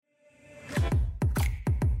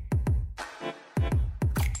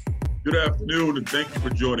Good afternoon, and thank you for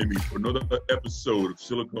joining me for another episode of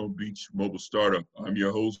Silicon Beach Mobile Startup. I'm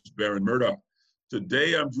your host, Baron Murdoch.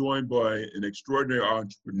 Today, I'm joined by an extraordinary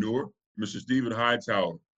entrepreneur, Mr. Stephen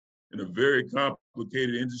Hightower, in a very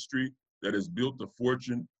complicated industry that has built the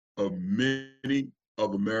fortune of many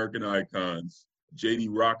of American icons. J.D.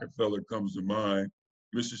 Rockefeller comes to mind.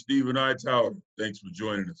 Mr. Stephen Hightower, thanks for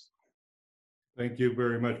joining us. Thank you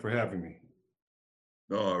very much for having me.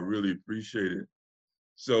 No, I really appreciate it.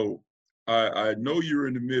 So I know you're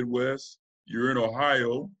in the Midwest. You're in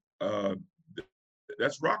Ohio.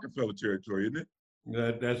 That's Rockefeller territory, isn't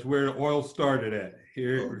it? That's where the oil started at,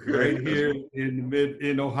 here, Okay. right here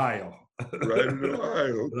in Ohio. Right in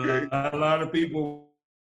Ohio, okay. A lot of people,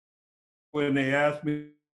 when they ask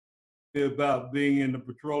me about being in the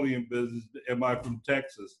petroleum business, am I from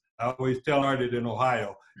Texas? I always tell them I started in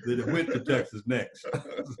Ohio, that it went to Texas next.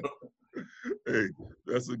 Hey,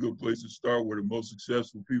 that's a good place to start where the most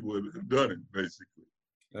successful people have done it, basically.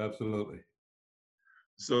 Absolutely.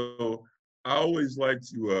 So I always like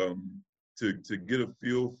to get a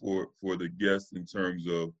feel for the guest in terms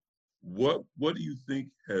of what do you think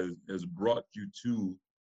has brought you to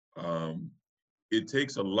it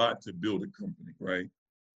takes a lot to build a company, right?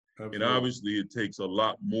 Absolutely. And obviously it takes a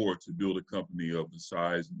lot more to build a company of the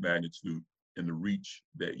size, magnitude, and the reach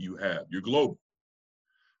that you have. You're global.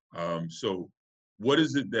 So what do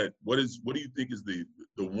you think is the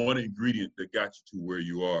one ingredient that got you to where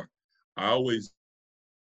you are? I always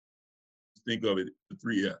think of it the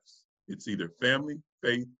 3 F's. It's either family,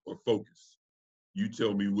 faith, or focus. You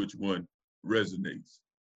tell me which one resonates.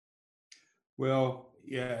 Well,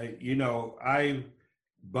 yeah, I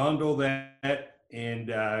bundle that and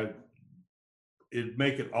it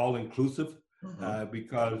make it all inclusive.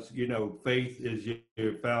 Because faith is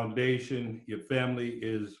your foundation, your family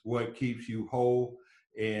is what keeps you whole,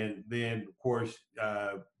 and then of course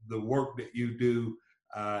the work that you do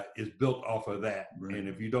is built off of that. Right. And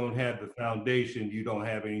if you don't have the foundation, you don't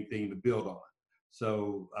have anything to build on.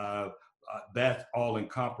 So that's all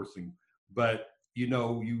encompassing. But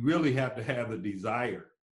you really have to have the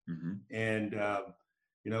desire. Mm-hmm. And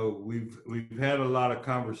we've had a lot of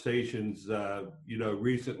conversations,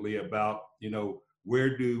 recently about,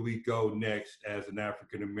 where do we go next as an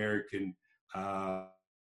African American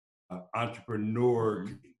entrepreneur,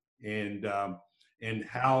 and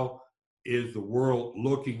how is the world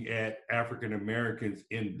looking at African Americans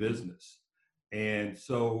in business? And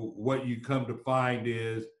so what you come to find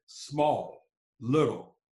is small,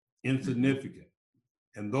 little, insignificant.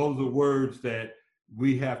 And those are words that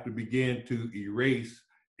we have to begin to erase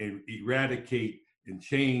and eradicate and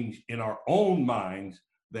change in our own minds,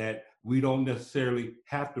 that we don't necessarily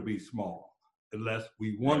have to be small unless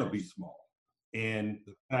we want to be small. And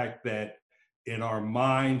the fact that in our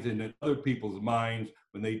minds and in other people's minds,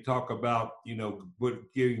 when they talk about,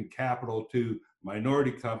 giving capital to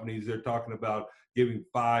minority companies, they're talking about giving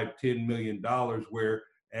 $5-10 million,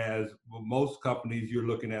 whereas most companies, you're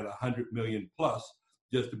looking at 100 million plus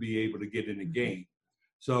just to be able to get in the game.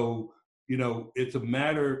 So, it's a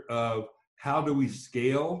matter of how do we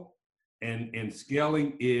scale, and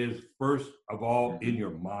scaling is first of all in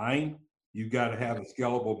your mind. You got to have a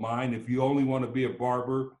scalable mind. If you only want to be a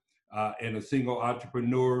barber and a single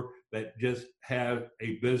entrepreneur that just has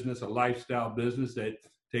a business, a lifestyle business that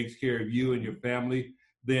takes care of you and your family,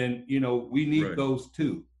 then, we need those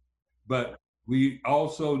too. But we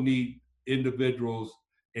also need individuals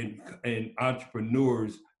and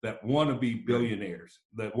entrepreneurs that want to be billionaires,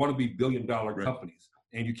 that want to be billion-dollar companies.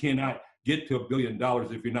 And you cannot get to $1 billion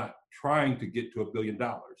if you're not trying to get to $1 billion.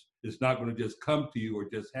 It's not going to just come to you or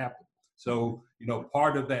just happen. So,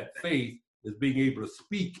 part of that faith is being able to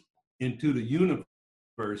speak into the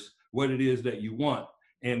universe what it is that you want.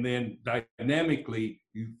 And then dynamically,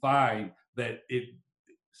 you find that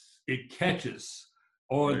it catches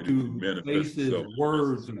onto faces,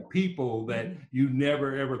 words, and people that you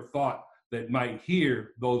never ever thought that might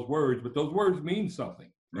hear those words, but those words mean something.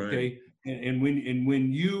 Okay. And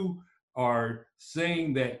when you are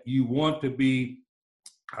saying that you want to be,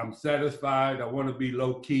 I'm satisfied, I want to be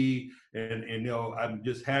low key, and I'm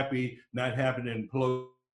just happy not having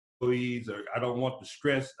employees, or I don't want the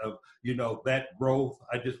stress of that growth.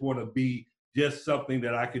 I just want to be just something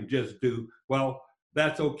that I can just do. Well,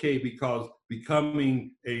 that's okay, because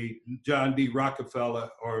becoming a John D. Rockefeller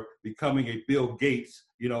or becoming a Bill Gates,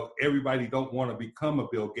 everybody don't want to become a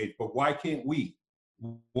Bill Gates, but why can't we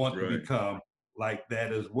want to become like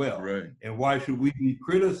that as well? And why should we be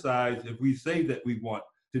criticized if we say that we want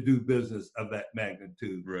to do business of that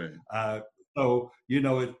magnitude? So,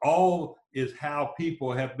 it all is how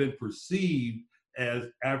people have been perceived as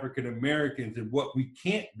African Americans and what we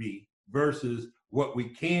can't be versus what we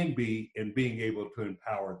can be and being able to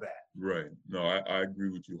empower that. Right. No, I agree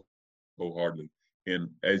with you wholeheartedly. And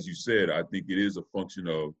as you said, I think it is a function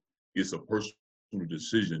of it's a personal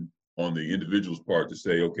decision on the individual's part to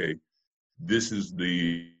say, okay, this is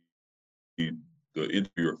the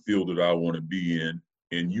industry or field that I want to be in,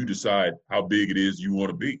 and you decide how big it is you want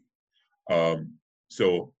to be.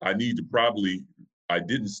 So I need to probably, I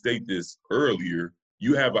didn't state this earlier,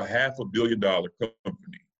 you have a $500 million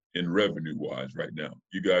company in revenue wise right now.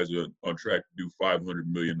 You guys are on track to do $500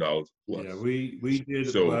 million plus. Yeah, we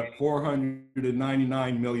did about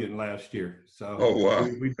 499 million last year. So oh wow,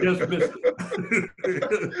 we just missed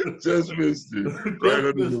it. Just missed it. Right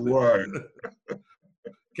under the wire.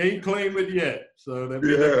 Can't claim it yet. So that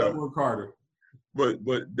means I gotta work harder. But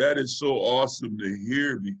that is so awesome to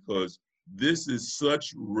hear, because this is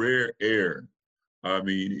such rare air. I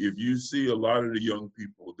mean, if you see a lot of the young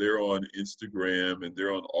people, they're on Instagram and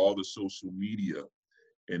they're on all the social media,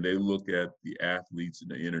 and they look at the athletes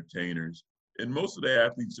and the entertainers. And most of the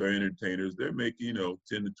athletes are entertainers. They're making, 10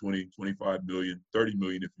 to 20, 25 million, 30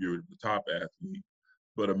 million if you're the top athlete.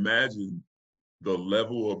 But imagine the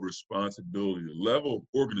level of responsibility, the level of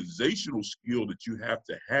organizational skill that you have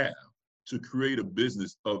to create a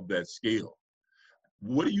business of that scale.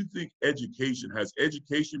 What do you think has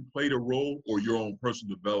education played a role, or your own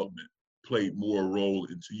personal development played more a role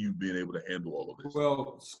into you being able to handle all of this?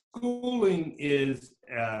 Well, schooling is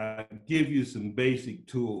give you some basic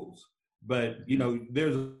tools, but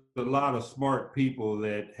there's a lot of smart people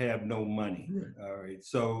that have no money. Right. All right,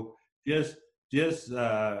 so just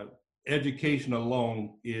education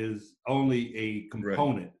alone is only a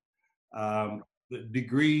component. Right. The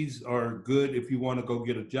degrees are good if you want to go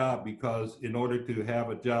get a job, because in order to have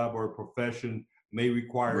a job or a profession may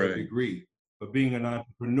require a degree. But being an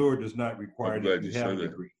entrepreneur does not require that you have a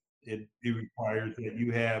degree. It requires that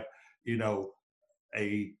you have,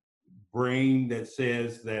 a brain that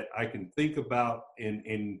says that I can think about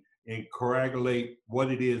and coagulate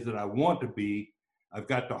what it is that I want to be. I've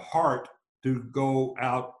got the heart to go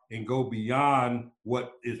out and go beyond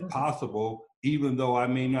what is possible. Even though I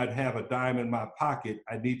may not have a dime in my pocket,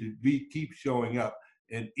 I need to keep showing up.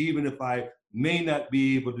 And even if I may not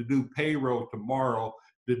be able to do payroll tomorrow,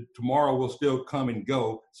 tomorrow will still come and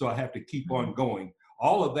go. So I have to keep on going.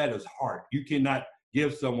 All of that is heart. You cannot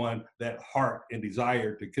give someone that heart and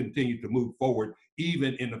desire to continue to move forward,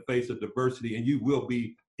 even in the face of diversity. And you will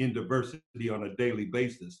be in diversity on a daily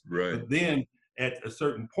basis. Right. But then at a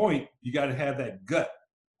certain point, you got to have that gut.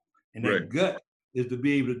 And that gut is to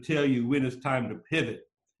be able to tell you when it's time to pivot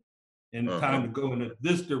and time to go in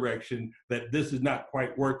this direction, that this is not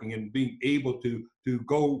quite working, and being able to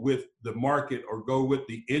go with the market or go with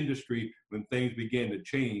the industry when things begin to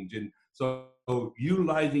change. And so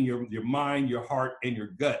utilizing your mind, your heart, and your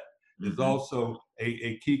gut is also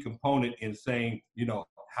a key component in saying,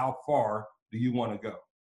 how far do you want to go?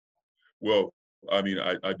 Well, I mean,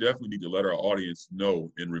 I definitely need to let our audience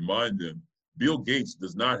know and remind them, Bill Gates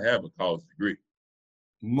does not have a college degree.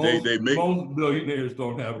 Most billionaires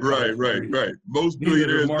don't have a college degree. Right. Most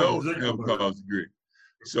billionaires don't have a college degree.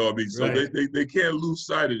 So, I mean, they can't lose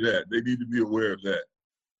sight of that. They need to be aware of that.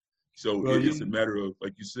 So it's a matter of,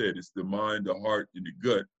 like you said, it's the mind, the heart, and the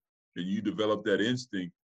gut. And you develop that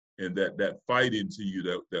instinct and that fight into you,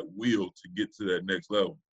 that will to get to that next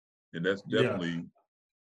level. And that's definitely...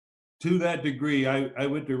 To that degree, I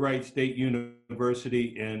went to Wright State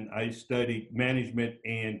University and I studied management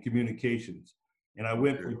and communications. And I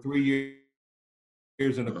went for 3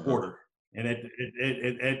 years and a quarter. And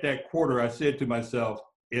at that quarter, I said to myself,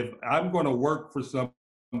 if I'm going to work for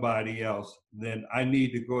somebody else, then I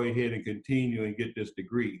need to go ahead and continue and get this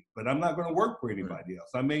degree. But I'm not going to work for anybody else.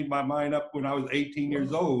 I made my mind up when I was 18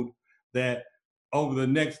 years old that over the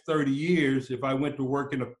next 30 years, if I went to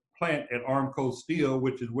work in a plant at Armco Steel,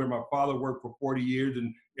 which is where my father worked for 40 years,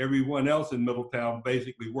 and everyone else in Middletown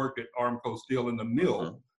basically worked at Armco Steel in the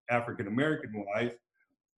mill, African-American wise,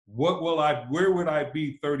 where would I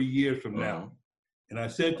be 30 years from now? And I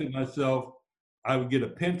said to myself, I would get a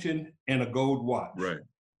pension and a gold watch. Right.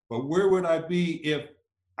 But where would I be if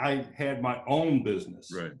I had my own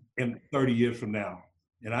business in 30 years from now?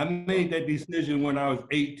 And I made that decision when I was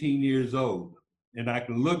 18 years old. And I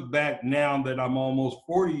can look back now that I'm almost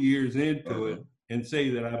 40 years into it and say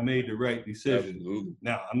that I made the right decision. Absolutely.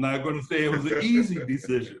 Now, I'm not going to say it was an easy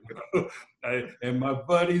decision. And my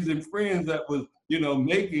buddies and friends that was,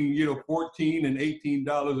 making, $14 and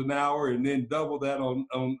 $18 an hour and then double that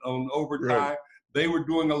on overtime, they were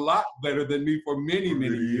doing a lot better than me for many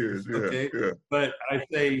years. But I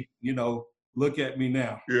say, look at me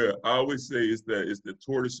now. Yeah, I always say it's the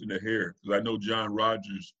tortoise and the hare, because I know John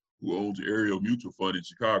Rogers, who owns Ariel Mutual Fund in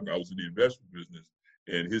Chicago. I was in the investment business,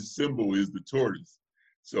 and his symbol is the tortoise.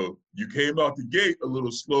 So you came out the gate a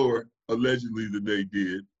little slower, allegedly, than they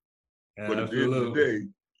did. But at the end of the day,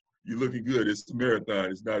 you're looking good. It's a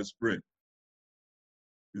marathon. It's not a sprint.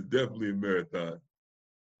 It's definitely a marathon.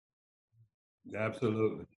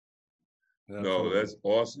 Absolutely. No, that's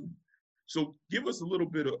awesome. So give us a little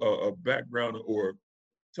bit of a background, or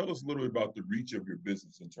tell us a little bit about the reach of your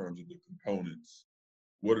business in terms of the components.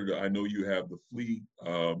 What are I know you have the fleet,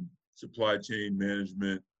 supply chain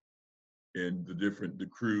management, and the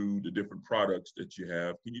crew, the different products that you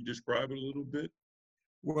have. Can you describe it a little bit?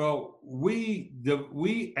 Well,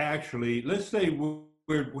 we actually, let's say,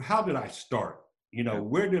 how did I start?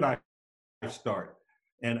 Where did I start?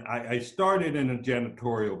 And I started in a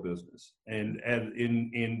janitorial business, and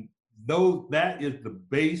though that is the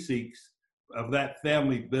basics of that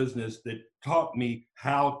family business that taught me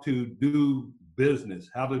how to do business,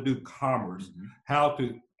 how to do commerce, how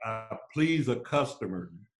to please a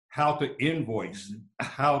customer, how to invoice,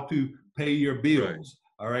 how to pay your bills.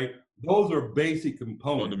 All right, those are basic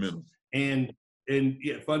components, fundamentals, and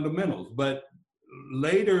fundamentals. But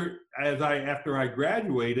later, after I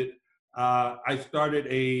graduated, I started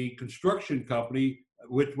a construction company,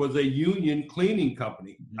 which was a union cleaning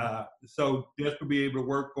company. So just to be able to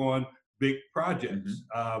work on big projects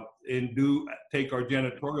and take our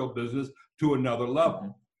janitorial business to another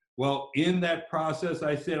level. Well, in that process,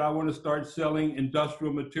 I said, I want to start selling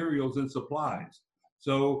industrial materials and supplies.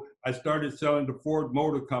 So I started selling to Ford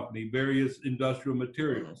Motor Company, various industrial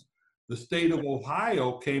materials. The state of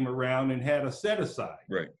Ohio came around and had a set aside.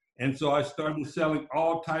 Right. And so I started selling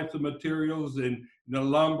all types of materials and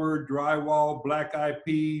lumber, drywall, black eyed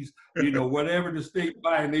peas, whatever the state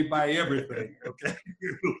buy, and they buy everything, okay,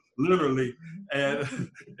 literally.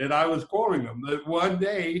 And I was calling them. One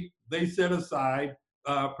day they set aside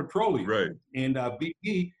petroleum, right? And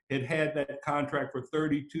BP had that contract for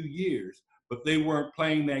 32 years, but they weren't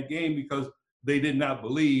playing that game because they did not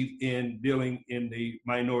believe in dealing in the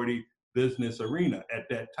minority business arena at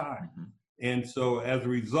that time. And so as a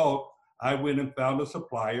result, I went and found a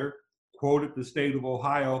supplier, quoted the state of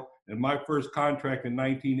Ohio, and my first contract in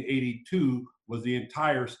 1982 was the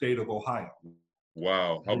entire state of Ohio.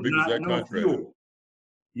 Wow, how big was that contract? Fuel.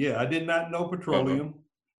 Yeah, I did not know petroleum,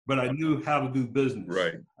 but I knew how to do business.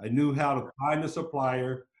 Right. I knew how to find a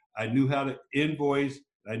supplier. I knew how to invoice.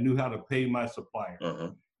 I knew how to pay my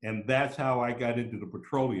supplier. And that's how I got into the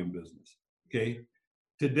petroleum business, okay?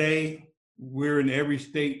 Today, we're in every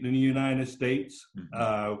state in the United States.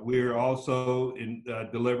 We're also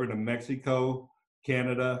delivered to Mexico,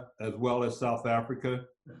 Canada, as well as South Africa.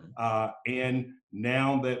 And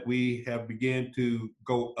now that we have begun to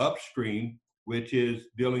go upstream, which is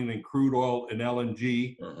dealing in crude oil and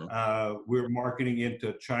LNG, we're marketing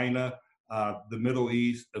into China, the Middle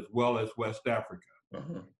East, as well as West Africa.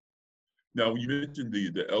 Now, you mentioned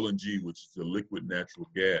the LNG, which is the liquid natural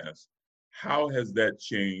gas. How has that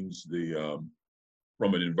changed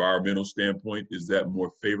from an environmental standpoint? Is that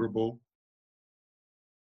more favorable,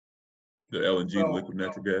 the LNG, liquid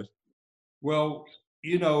natural gas? Well,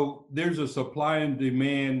 there's a supply and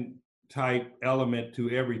demand type element to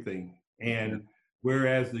everything. And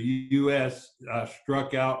whereas the U.S.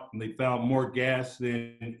 Struck out and they found more gas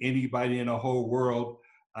than anybody in the whole world,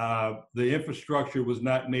 the infrastructure was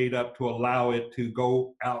not made up to allow it to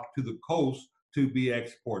go out to the coast to be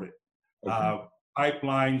exported.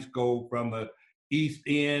 Pipelines go from the east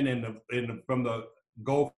end and from the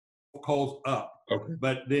Gulf Coast up.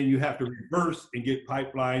 But then you have to reverse and get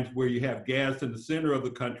pipelines where you have gas in the center of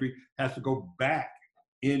the country, has to go back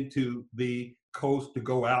into the coast to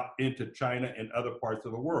go out into China and other parts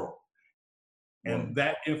of the world. And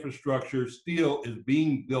that infrastructure still is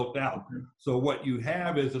being built out. So what you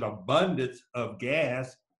have is an abundance of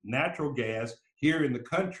gas, natural gas, here in the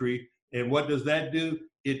country. And what does that do?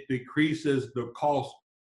 It decreases the cost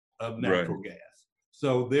of natural gas.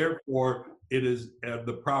 So therefore, it is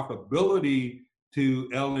the profitability to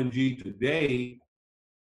LNG today,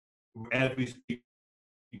 as we speak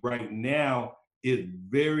right now, is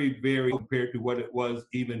very, very compared to what it was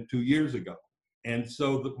even 2 years ago. And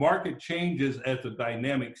so the market changes as the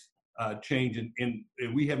dynamics change, and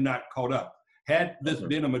we have not caught up. Had this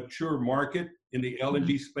been a mature market in the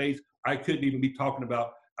LNG space, I couldn't even be talking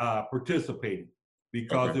about participating,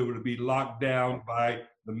 because it would be locked down by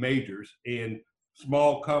the majors, and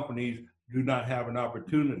small companies do not have an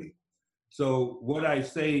opportunity. So what I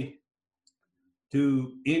say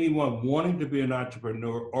to anyone wanting to be an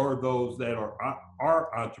entrepreneur, or those that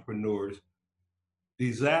are entrepreneurs,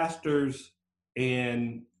 disasters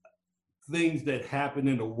and things that happen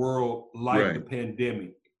in the world, like the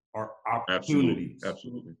pandemic, are Absolutely. opportunities.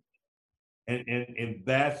 Absolutely. And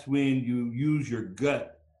that's when you use your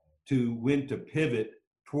gut to when to pivot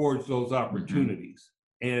towards those Mm-hmm. opportunities.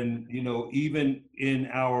 And even in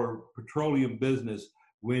our petroleum business,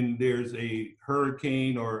 when there's a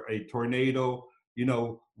hurricane or a tornado,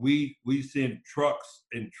 we send trucks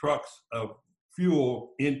and trucks of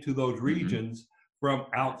fuel into those Mm-hmm. regions from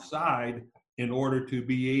outside in order to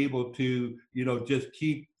be able to just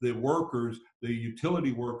keep the workers, the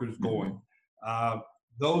utility workers going.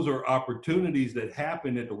 Those are opportunities that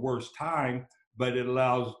happen at the worst time, but it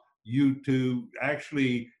allows you to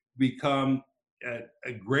actually become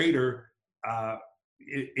a greater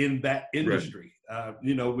in that Right. industry.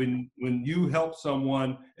 When you help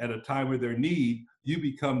someone at a time of their need, you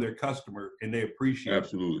become their customer and they appreciate it,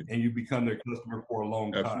 Absolutely. and you become their customer for a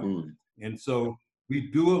long time. Absolutely. And so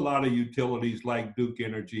we do a lot of utilities like Duke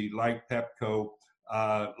Energy, like Pepco,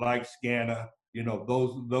 like SCANA.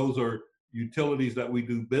 Those are utilities that we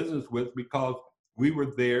do business with because we were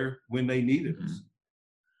there when they needed Mm-hmm. us.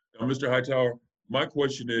 Now, Mr. Hightower, my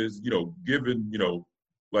question is, given,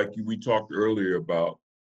 like we talked earlier about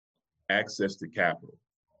access to capital,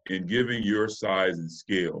 and given your size and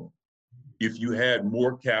scale, if you had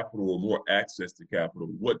more capital or more access to capital,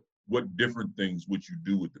 what different things would you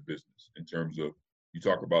do with the business in terms of, you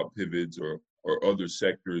talk about pivots or other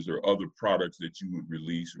sectors or other products that you would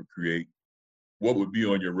release or create? What would be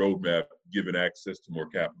on your roadmap given access to more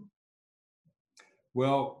capital?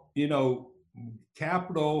 Well,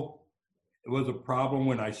 capital was a problem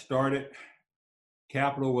when I started.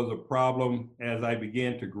 Capital was a problem as I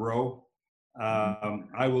began to grow.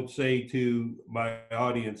 I would say to my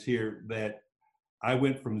audience here that I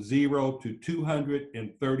went from 0 to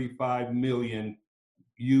 235 million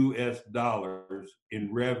US dollars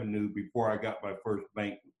in revenue before I got my first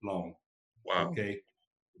bank loan. Wow. Okay.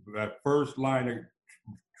 My first line of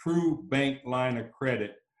true bank line of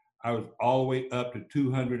credit, I was all the way up to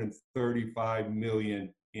 235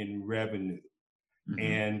 million in revenue. Mm-hmm.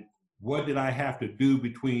 And what did I have to do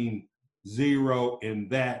between 0 and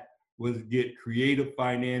that was get creative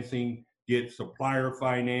financing, get supplier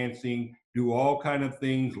financing, do all kind of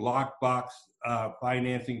things, lockbox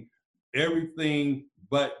financing, everything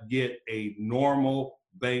but get a normal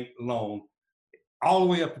bank loan, all the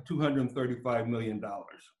way up to $235 million.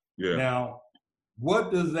 Yeah. Now,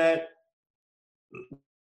 what does that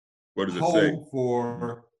What does it say? hold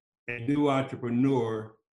for a new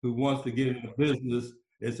entrepreneur who wants to get into business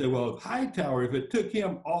and say, well, if Hightower, if it took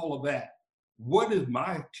him all of that, what is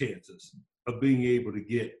my chances of being able to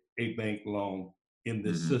get a bank loan in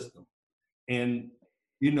this system? And,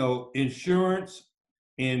 insurance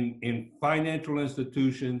in financial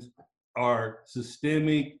institutions are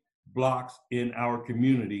systemic blocks in our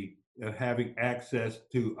community of having access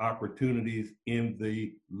to opportunities in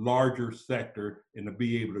the larger sector and to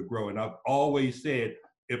be able to grow. And I've always said,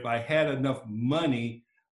 if I had enough money,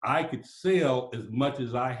 I could sell as much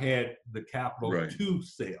as I had the capital to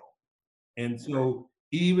sell. And so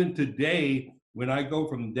even today, when I go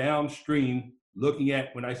from downstream, looking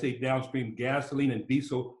at, when I say downstream, gasoline and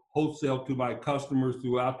diesel wholesale to my customers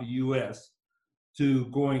throughout the US, to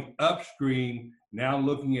going upstream, now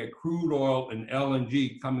looking at crude oil and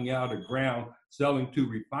LNG coming out of ground, selling to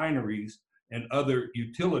refineries and other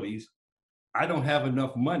utilities, I don't have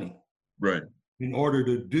enough money in order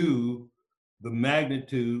to do the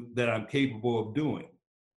magnitude that I'm capable of doing.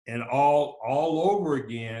 And all over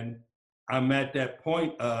again, I'm at that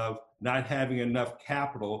point of not having enough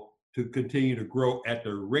capital to continue to grow at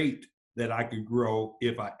the rate that I could grow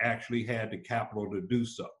if I actually had the capital to do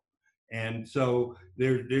so. And so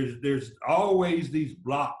there's always these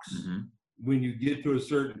blocks when you get to a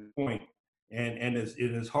certain point, and it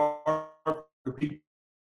is hard for people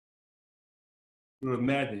to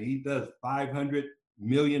imagine. He does $500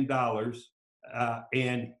 million,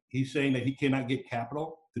 and he's saying that he cannot get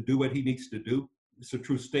capital to do what he needs to do. It's a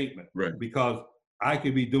true statement, because I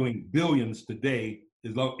could be doing billions today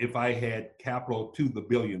if I had capital to the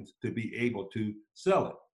billions to be able to sell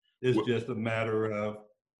it. It's just a matter of,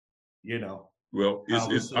 Well,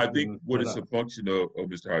 I think what it's a function of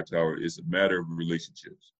Mr. Hightower is a matter of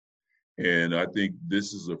relationships. And I think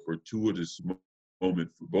this is a fortuitous moment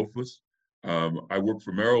for both of us. I worked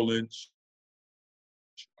for Merrill Lynch.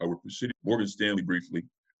 I worked for Morgan Stanley briefly.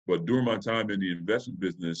 But during my time in the investment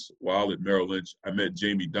business, while at Merrill Lynch, I met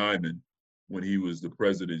Jamie Dimon when he was the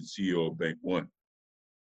president and CEO of Bank One.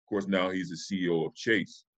 Of course, now he's the CEO of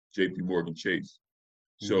Chase, JP Morgan Chase.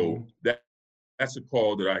 So that's a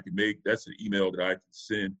call that I can make. That's an email that I can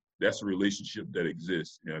send. That's a relationship that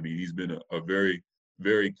exists. I mean, he's been a very,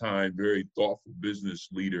 very kind, very thoughtful business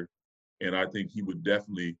leader. And I think he would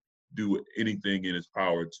definitely do anything in his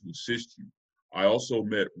power to assist you. I also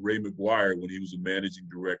met Ray McGuire when he was a managing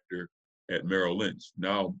director at Merrill Lynch.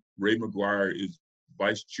 Now, Ray McGuire is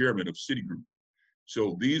vice chairman of Citigroup.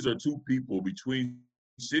 So these are two people between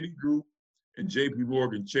Citigroup and JP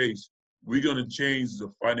Morgan Chase. We're going to change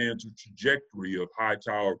the financial trajectory of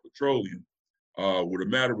Hightower Petroleum with a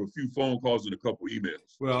matter of a few phone calls and a couple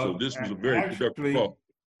emails. Well, so this was a very productive call.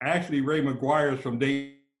 Actually, Ray McGuire is from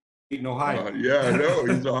Dayton, Ohio. Yeah, I know.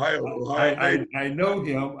 He's Ohio. I know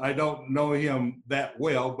him. I don't know him that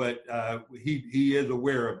well, but he is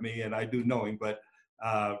aware of me, and I do know him. But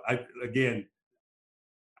I've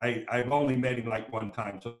only met him like one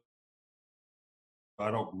time, so I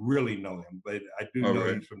don't really know him. But I do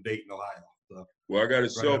know he's from Dayton, Ohio. So. Well, I got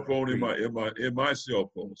his cell phone in my cell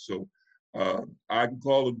phone, so I can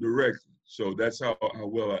call him directly. So that's how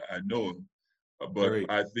well I know him. But great.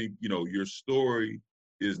 I think your story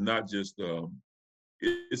is not just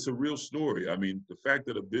it's a real story. I mean, the fact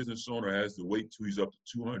that a business owner has to wait till he's up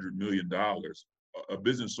to $200 million, a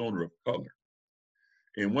business owner of color.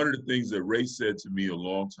 And one of the things that Ray said to me a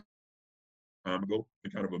long time ago,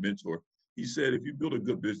 kind of a mentor, he said, if you build a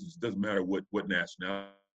good business, it doesn't matter what nationality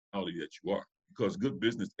that you are, because good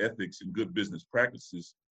business ethics and good business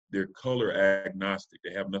practices, they're color agnostic.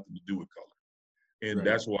 They have nothing to do with color. And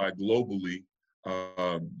that's why globally,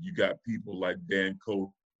 you got people like Dan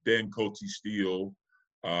Cote Steele,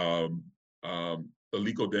 Aliko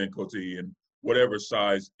Dancote, and whatever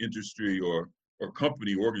size industry or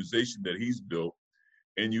company organization that he's built.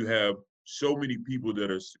 And you have so many people that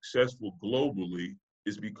are successful globally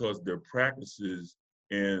is because their practices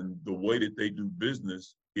and the way that they do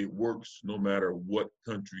business, it works no matter what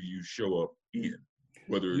country you show up in,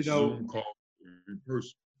 whether it's Zoom call or in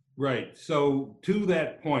person. Right. So to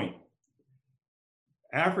that point,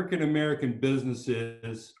 African American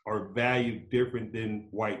businesses are valued different than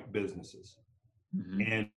white businesses.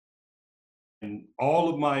 Mm-hmm. And all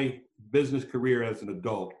of my business career as an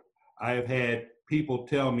adult, I have had people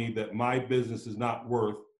tell me that my business is not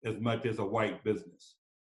worth as much as a white business.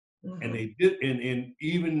 Mm-hmm. And they did, and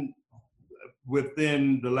even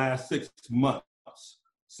within the last 6 months,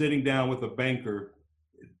 sitting down with a banker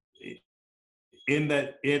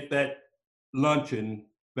at that luncheon,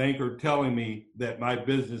 banker telling me that my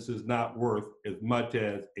business is not worth as much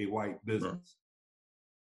as a white business.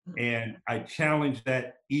 Mm-hmm. And I challenge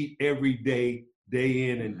that every day, day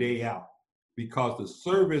in and day out, because the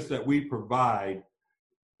service that we provide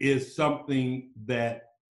is something that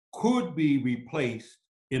could be replaced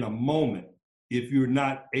in a moment if you're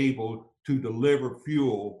not able to deliver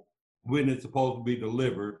fuel when it's supposed to be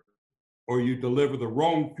delivered, or you deliver the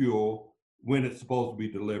wrong fuel when it's supposed to be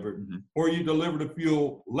delivered, or you deliver the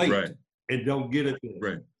fuel late and don't get it there.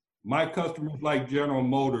 Right. My customers like General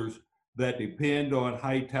Motors that depend on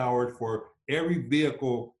Hightower for every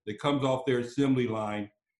vehicle that comes off their assembly line,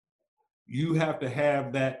 you have to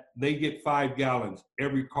have that. They get 5 gallons.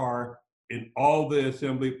 Every car in all the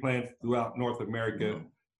assembly plants throughout North America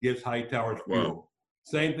gets Hightower's fuel.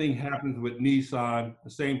 Same thing happens with Nissan. The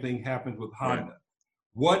same thing happens with Honda. Right.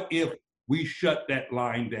 What if we shut that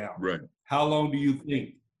line down? Right. How long do you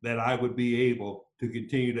think that I would be able to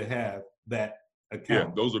continue to have that account?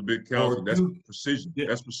 Yeah, those are big counts. That's precision.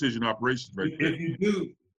 That's precision operations right there. If you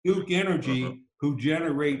do Duke Energy, who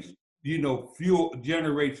generates fuel,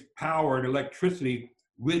 generates power and electricity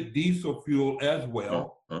with diesel fuel as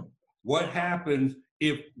well. What happens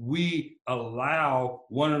if we allow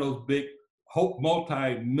one of those big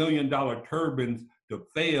multi-million-dollar turbines to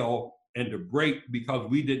fail and to break because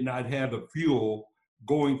we did not have the fuel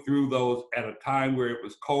going through those at a time where it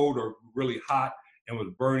was cold or really hot and was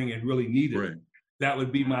burning and really needed it? That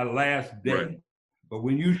would be my last day. Right. But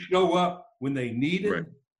when you show up when they need it,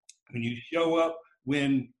 when you show up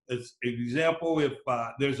when, as an example, if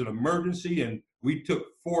there's an emergency and we took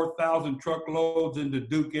 4,000 truckloads into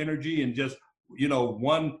Duke Energy in just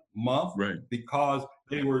 1 month because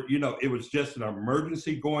they were, it was just an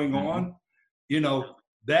emergency going on,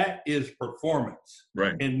 that is performance.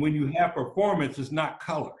 Right. And when you have performance, it's not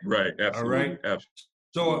color. Right. Absolutely. All right. Absolutely.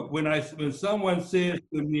 So when someone says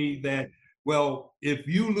to me that, well, if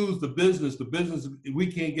you lose the business, we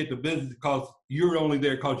can't get the business because you're only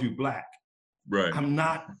there because you're Black. Right. I'm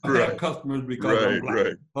not have customers because I'm Black.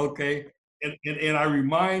 Right. Okay. And I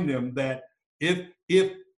remind them that if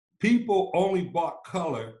people only bought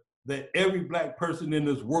color, that every Black person in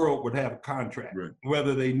this world would have a contract,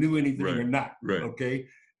 whether they knew anything or not. Right. Okay.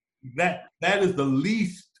 That is the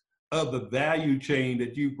least of the value chain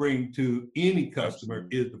that you bring to any customer.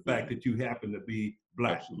 Absolutely. Is the fact that you happen to be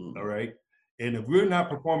Black. Absolutely. All right. And if we're not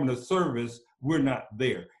performing a service, we're not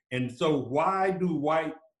there. And so why do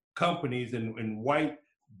white companies and white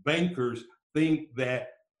bankers think that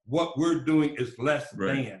what we're doing is less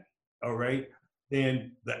Right. than, all right,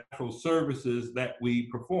 than the actual services that we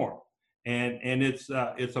perform. And it's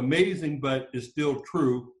amazing, but it's still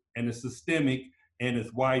true, and it's systemic, and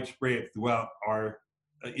it's widespread throughout our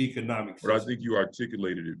economic But I system. think you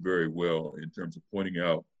articulated it very well in terms of pointing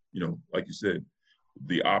out, like you said,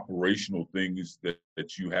 the operational things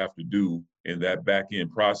that you have to do in that back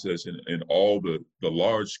end process, and all the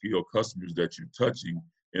large scale customers that you're touching,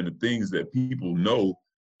 and the things that people know.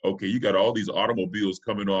 Okay, you got all these automobiles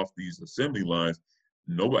coming off these assembly lines.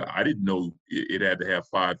 Nobody, I didn't know it had to have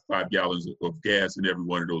five gallons of gas in every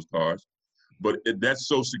one of those cars. But that's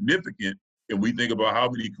so significant. And we think about how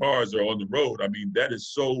many cars are on the road. I mean,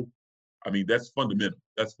 that's fundamental.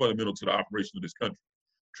 That's fundamental to the operation of this country. Well,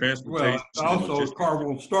 Transportation and also, a car logistics.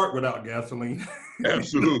 won't start without gasoline.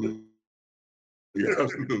 Absolutely. Yeah,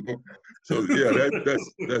 absolutely. So yeah,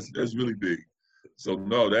 that's really big. So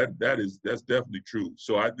no, that's definitely true.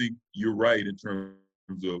 So I think you're right in terms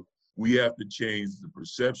of we have to change the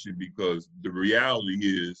perception, because the reality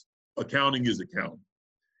is accounting is accounting,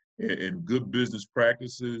 and good business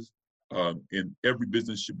practices in every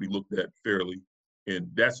business should be looked at fairly. And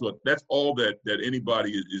that's all that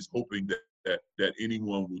anybody is hoping that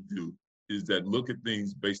anyone will do, is that look at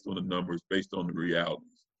things based on the numbers, based on the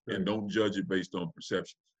realities, Right. and don't judge it based on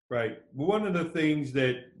perceptions. Right. One of the things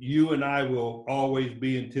that you and I will always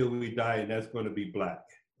be until we die, and that's going to be black.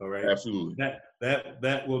 All right. Absolutely.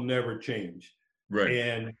 That will never change. Right.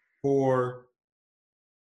 And for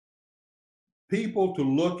people to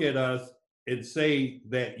look at us and say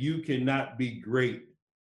that you cannot be great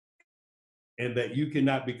and that you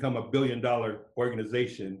cannot become $1 billion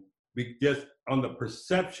organization just on the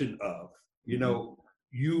perception of,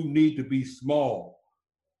 you need to be small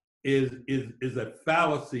is a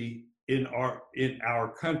fallacy in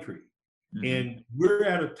our country. Mm-hmm. And we're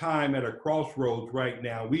at a time, at a crossroads right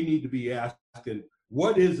now. We need to be asking,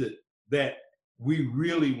 what is it that we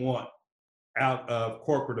really want out of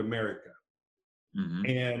corporate America? Mm-hmm.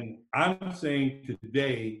 And I'm saying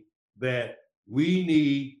today that we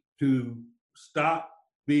need to stop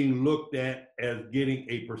being looked at as getting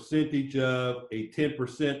a percentage of, a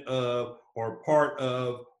 10% of, or part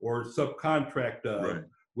of, or subcontract of, Right.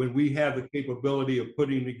 when we have the capability of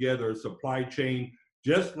putting together a supply chain,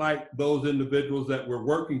 just like those individuals that we're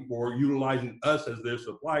working for, utilizing us as their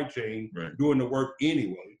supply chain, Right. doing the work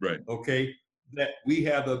anyway. Right. Okay, that we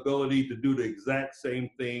have the ability to do the exact same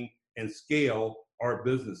thing and scale our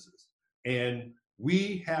businesses. And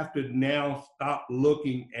we have to now stop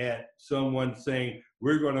looking at someone saying,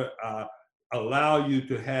 we're going to allow you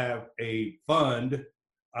to have a fund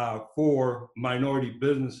for minority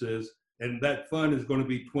businesses, and that fund is going to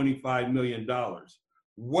be $25 million.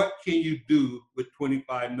 What can you do with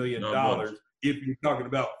 $25 million if you're talking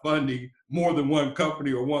about funding more than one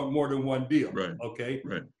company or more than one deal? Right. Okay.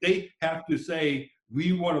 Right. They have to say,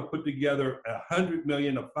 we want to put together $100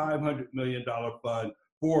 million, a $500 million fund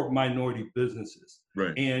for minority businesses.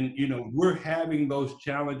 Right. And, we're having those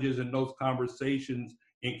challenges and those conversations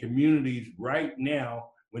in communities right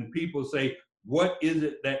now when people say, what is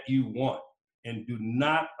it that you want? And do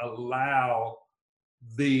not allow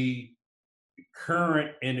the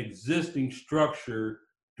current and existing structure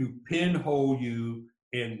to pinhole you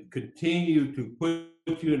and continue to put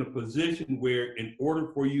you in a position where, in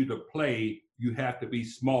order for you to play, you have to be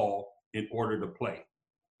small in order to play.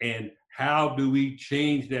 And how do we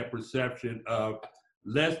change that perception of,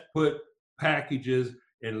 let's put packages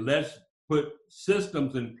and let's put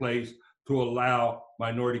systems in place to allow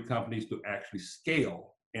minority companies to actually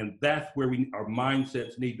scale? And that's where our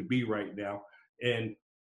mindsets need to be right now. And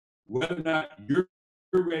whether or not you're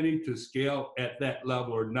ready to scale at that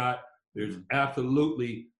level or not, there's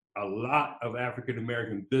absolutely a lot of African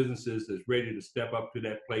American businesses that's ready to step up to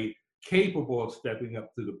that plate, capable of stepping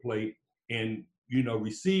up to the plate and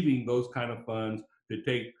receiving those kind of funds to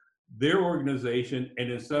take their organization, and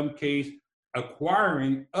in some case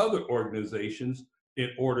acquiring other organizations in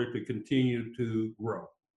order to continue to grow.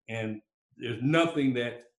 And there's nothing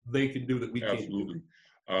that they can do that we can't do. Absolutely.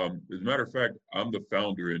 As a matter of fact, I'm the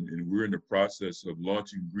founder, and we're in the process of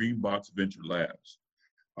launching Greenbox Venture Labs.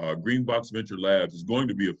 Greenbox Venture Labs is going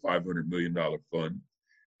to be a $500 million fund.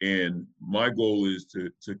 And my goal is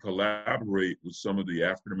to collaborate with some of the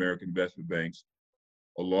African American investment banks,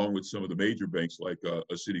 along with some of the major banks like a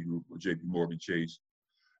Citigroup or JP Morgan Chase.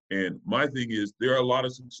 And my thing is, there are a lot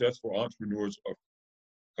of successful entrepreneurs of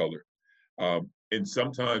color. And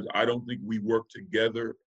sometimes I don't think we work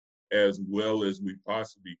together as well as we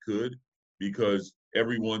possibly could, because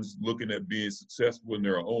everyone's looking at being successful in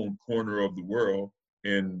their own corner of the world.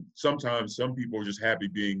 And sometimes some people are just happy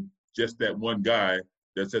being just that one guy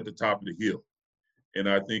that's at the top of the hill. And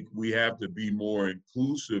I think we have to be more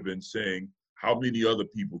inclusive in saying, how many other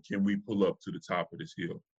people can we pull up to the top of this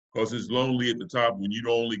hill? Because it's lonely at the top when you're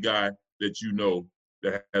the only guy that you know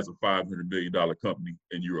that has a $500 million company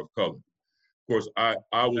and you're of color. Of course, I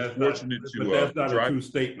was fortunate to but that's not a true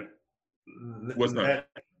statement. What's not?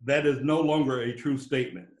 That is no longer a true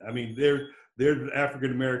statement. I mean, there's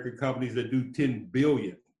African American companies that do 10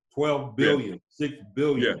 billion, 12 billion, 6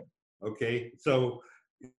 billion. Yeah. Okay, so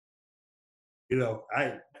you know,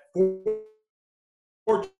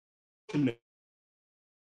 fortunately,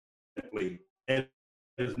 that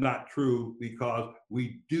is not true, because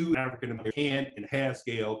we do African American can and have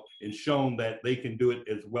scaled and shown that they can do it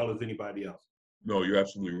as well as anybody else. No, you're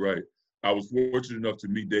absolutely right. I was fortunate enough to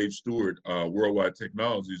meet Dave Stewart, Worldwide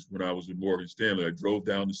Technologies, when I was in Morgan Stanley. I drove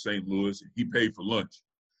down to St. Louis. He paid for lunch.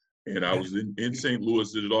 And I was in St.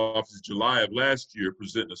 Louis at his office July of last year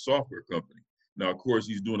presenting a software company. Now, of course,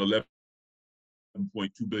 he's doing 11.2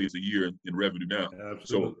 billion a year in revenue now. Absolutely.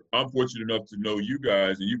 So I'm fortunate enough to know you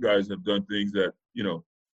guys, and you guys have done things that, you know,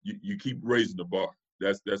 you keep raising the bar.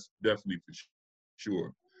 That's definitely for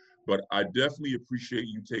sure. But I definitely appreciate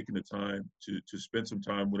you taking the time to spend some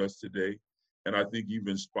time with us today. And I think you've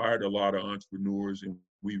inspired a lot of entrepreneurs, and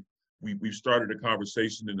we've started a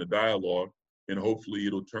conversation and a dialogue, and hopefully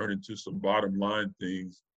it'll turn into some bottom line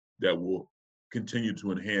things that will continue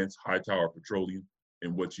to enhance Hightower Petroleum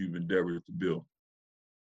and what you've endeavored to build.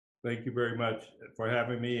 Thank you very much for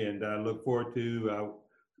having me, and I look forward to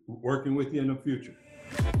working with you in the future.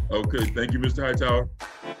 Okay, thank you, Mr. Hightower.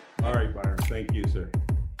 All right, Byron. Thank you, sir.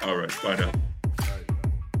 All right, bye now.